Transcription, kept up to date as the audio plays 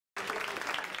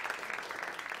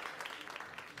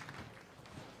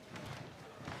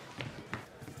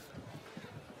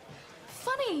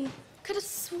Hey! Could have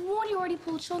sworn you already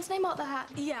pulled Sean's name out the hat.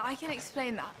 Yeah, I can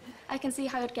explain that. I can see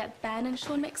how you'd get Ben and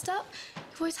Sean mixed up.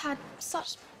 You've always had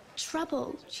such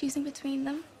trouble choosing between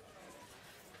them.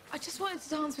 I just wanted to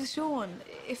dance with Sean.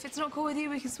 If it's not cool with you,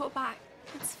 we can swap back.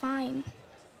 It's fine.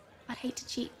 I'd hate to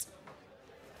cheat.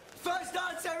 First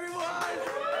dance, everyone!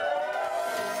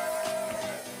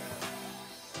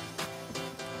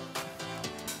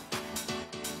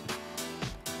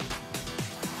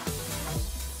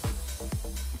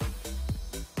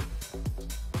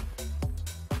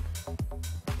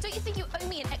 Don't you think you owe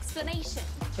me an explanation?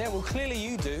 Yeah, well, clearly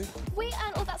you do. We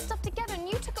earned all that stuff together and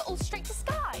you took it all straight to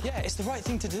Sky. Yeah, it's the right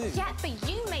thing to do. Yeah, for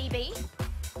you, maybe.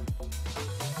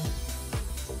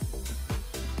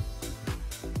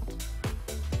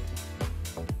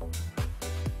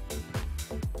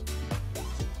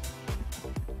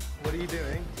 What are you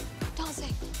doing?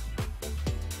 Dancing.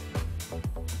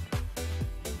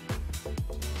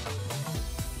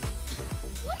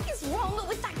 What is wrong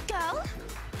with that girl?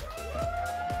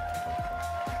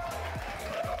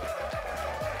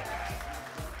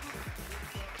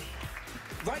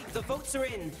 Right, the votes are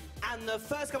in, and the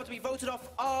first couple to be voted off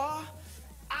are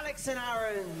Alex and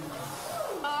Aaron.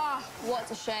 Ah, what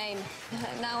a shame.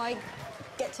 Now I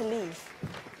get to leave.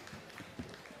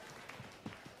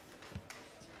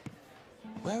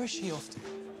 Where is she off to?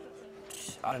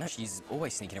 I don't know, she's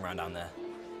always sneaking around down there.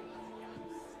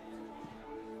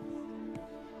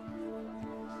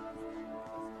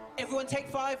 Everyone take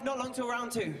 5, not long till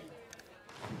round 2.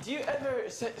 Do you ever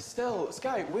sit still?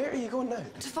 Sky, where are you going now?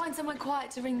 To find somewhere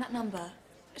quiet to ring that number.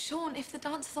 Sean, if the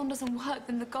dance-a-thon doesn't work,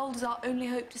 then the gold is our only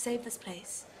hope to save this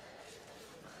place.